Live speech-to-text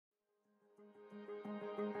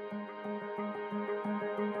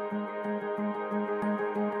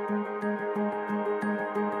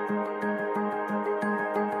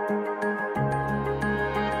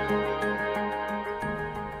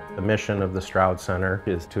The mission of the Stroud Center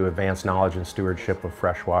is to advance knowledge and stewardship of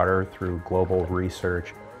fresh water through global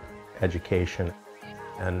research, education,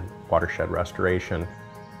 and watershed restoration.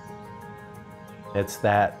 It's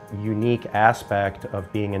that unique aspect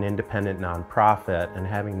of being an independent nonprofit and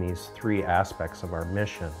having these three aspects of our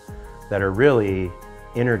mission that are really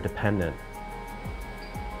interdependent.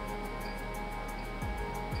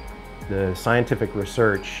 The scientific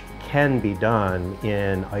research can be done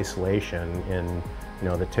in isolation in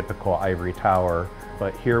the typical ivory tower,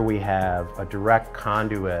 but here we have a direct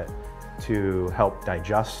conduit to help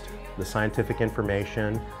digest the scientific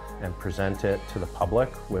information and present it to the public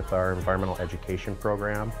with our environmental education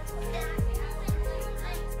program.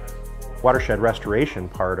 Watershed restoration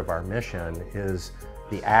part of our mission is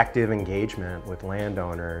the active engagement with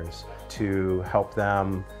landowners to help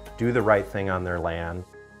them do the right thing on their land.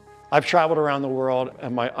 I've traveled around the world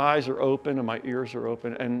and my eyes are open and my ears are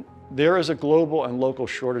open, and there is a global and local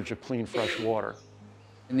shortage of clean, fresh water.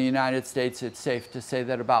 In the United States, it's safe to say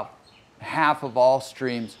that about half of all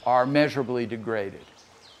streams are measurably degraded.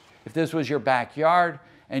 If this was your backyard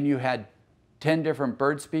and you had 10 different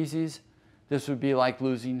bird species, this would be like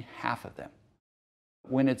losing half of them.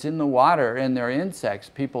 When it's in the water and they're insects,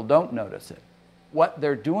 people don't notice it. What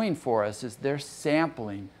they're doing for us is they're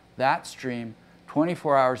sampling that stream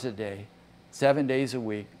 24 hours a day, 7 days a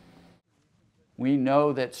week. We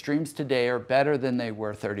know that streams today are better than they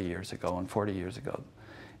were 30 years ago and 40 years ago.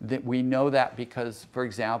 We know that because, for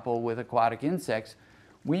example, with aquatic insects,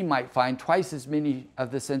 we might find twice as many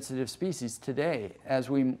of the sensitive species today as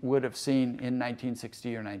we would have seen in 1960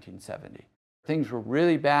 or 1970. Things were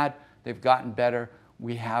really bad, they've gotten better,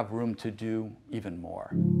 we have room to do even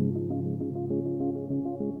more.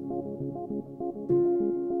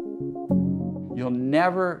 You'll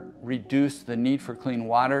never reduce the need for clean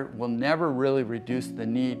water. We'll never really reduce the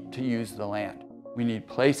need to use the land. We need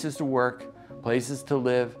places to work, places to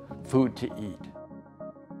live, food to eat.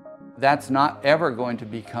 That's not ever going to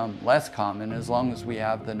become less common as long as we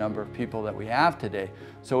have the number of people that we have today.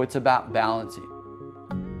 So it's about balancing.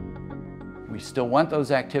 We still want those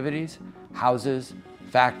activities, houses,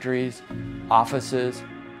 factories, offices,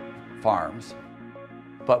 farms,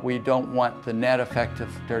 but we don't want the net effect of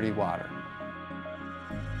dirty water.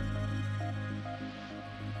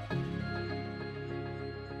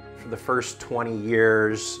 For the first 20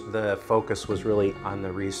 years, the focus was really on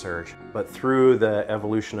the research. But through the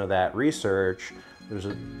evolution of that research, there's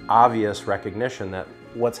an obvious recognition that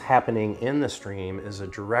what's happening in the stream is a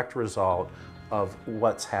direct result of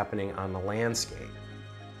what's happening on the landscape.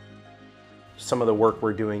 Some of the work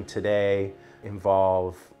we're doing today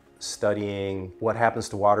involve studying what happens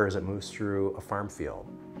to water as it moves through a farm field.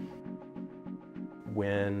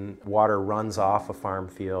 When water runs off a farm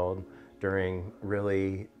field during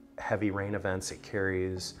really heavy rain events, it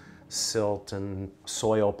carries silt and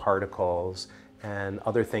soil particles and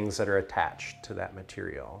other things that are attached to that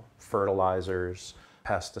material, fertilizers,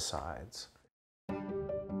 pesticides.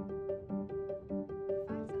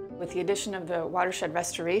 With the addition of the watershed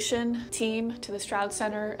restoration team to the Stroud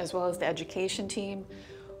Center, as well as the education team,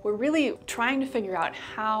 we're really trying to figure out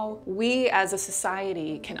how we as a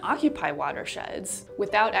society can occupy watersheds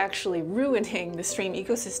without actually ruining the stream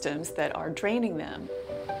ecosystems that are draining them.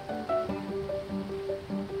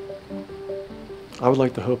 I would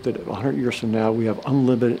like to hope that 100 years from now we have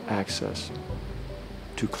unlimited access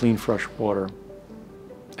to clean, fresh water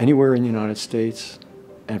anywhere in the United States,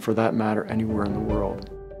 and for that matter, anywhere in the world.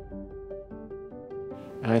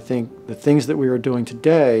 And I think the things that we are doing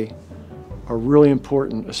today are really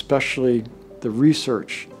important, especially the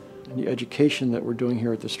research and the education that we're doing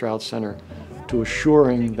here at the Stroud Center, to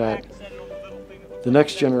assuring that the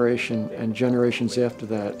next generation and generations after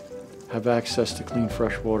that have access to clean,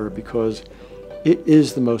 fresh water, because it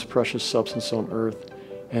is the most precious substance on earth,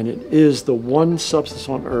 and it is the one substance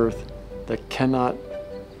on earth that cannot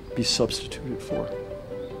be substituted for.